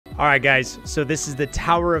All right, guys, so this is the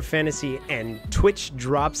Tower of Fantasy and Twitch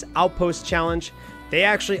Drops Outpost Challenge. They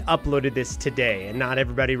actually uploaded this today, and not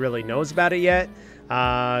everybody really knows about it yet.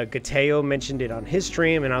 Gateoo mentioned it on his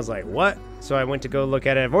stream, and I was like, what? So I went to go look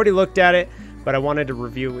at it. I've already looked at it, but I wanted to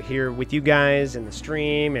review it here with you guys in the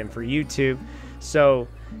stream and for YouTube. So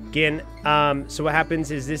again, so what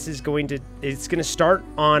happens is it's going to start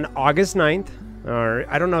on August 9th, or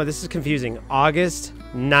I don't know, this is confusing. August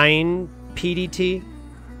 9 PDT,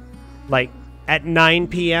 like at 9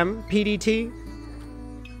 p.m. PDT.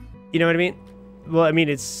 You know what I mean? Well, I mean,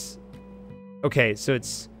 it's okay. So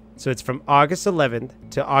it's from August 11th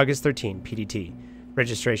to August 13 PDT.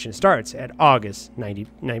 Registration starts at August 9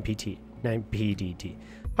 PDT.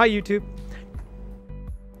 Hi, YouTube.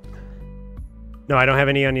 No, I don't have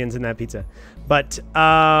any onions in that pizza. But,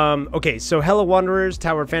 okay, so Hello Wanderers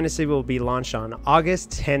Tower of Fantasy will be launched on August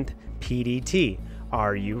 10th PDT.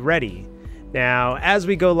 Are you ready? Now, as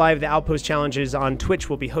we go live, the Outpost challenges on Twitch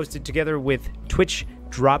will be hosted together with Twitch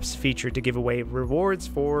Drops feature to give away rewards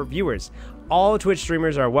for viewers. All Twitch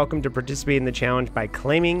streamers are welcome to participate in the challenge by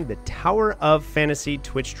claiming the Tower of Fantasy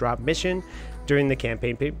Twitch Drop mission during the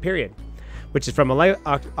campaign period, which is from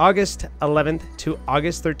August 11th to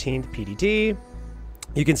August 13th PDT.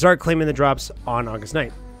 You can start claiming the drops on August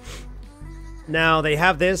 9th. Now, they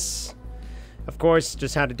have this, of course,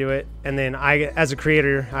 just how to do it. And then I, as a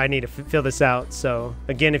creator, I need to fill this out. So,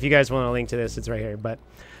 again, if you guys want a link to this, it's right here. But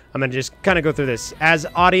I'm going to just kind of go through this. As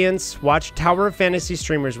audience, watch Tower of Fantasy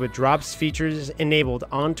streamers with drops features enabled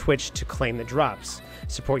on Twitch to claim the drops.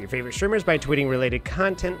 Support your favorite streamers by tweeting related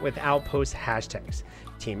content with Outpost hashtags.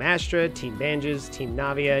 Team Astra, Team Banges, Team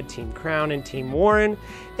Navia, Team Crown, and Team Warren,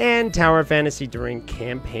 and Tower of Fantasy during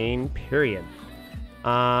campaign period.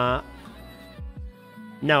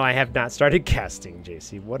 No, I have not started casting,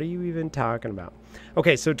 JC. What are you even talking about?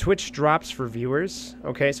 Okay, so Twitch drops for viewers.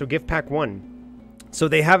 Okay, so gift pack 1. So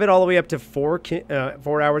they have it all the way up to 4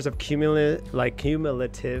 hours of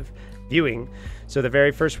cumulative viewing. So the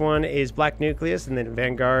very first one is Black Nucleus, and then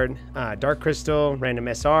Vanguard, Dark Crystal, Random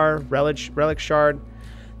SR, Relic Shard.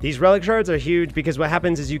 These Relic Shards are huge because what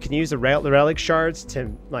happens is you can use the Relic Shards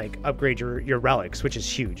to like upgrade your relics, which is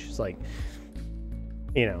huge. It's like,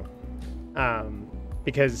 you know,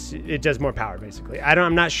 because it does more power basically.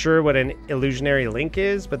 I'm not sure what an illusionary link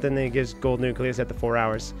is, but then it gives Gold Nucleus at the 4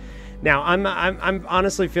 hours. Now I'm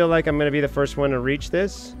honestly feel like I'm gonna be the first one to reach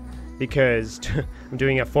this because I'm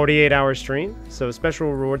doing a 48-hour stream. So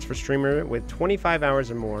special rewards for streamer with 25 hours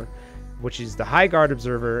or more, which is the High Guard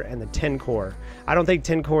Observer and the 10 Core. I don't think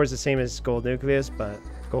 10 Core is the same as Gold Nucleus, but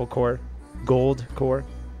Gold Core.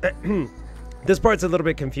 This part's a little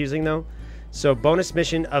bit confusing though. So bonus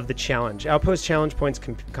mission of the challenge. Outpost challenge points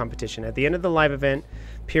competition. At the end of the live event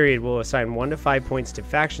period, we'll assign 1 to 5 points to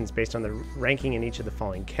factions based on the ranking in each of the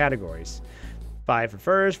following categories. 5 for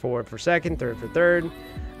first, 4 for second, 3rd for third,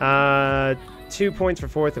 2 points for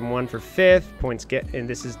fourth, and 1 for fifth. And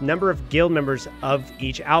this is number of guild members of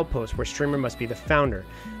each outpost, where streamer must be the founder.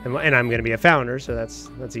 And I'm going to be a founder, so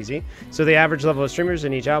that's easy. So the average level of streamers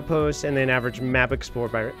in each outpost, and then average map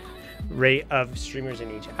explored by rate of streamers in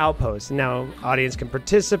each outpost. Now, audience can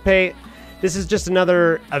participate. This is just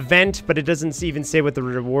another event, but it doesn't even say what the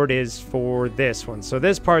reward is for this one. So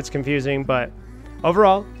this part's confusing, but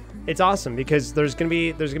overall, it's awesome because there's gonna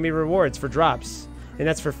be rewards for drops, and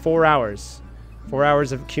that's for 4 hours. 4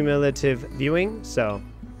 hours of cumulative viewing. So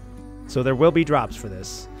there will be drops for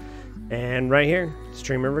this. And right here,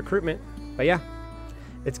 streamer recruitment. But yeah,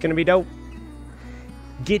 it's gonna be dope.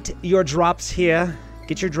 Get your drops here.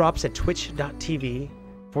 Get your drops at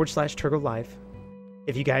twitch.tv/TurgoLive.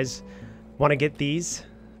 If you guys want to get these.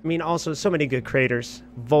 I mean, also so many good creators.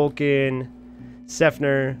 Vulcan,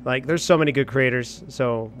 Sefner, like there's so many good creators.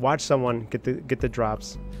 So watch someone get the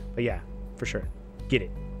drops. But yeah, for sure. Get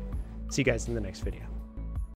it. See you guys in the next video.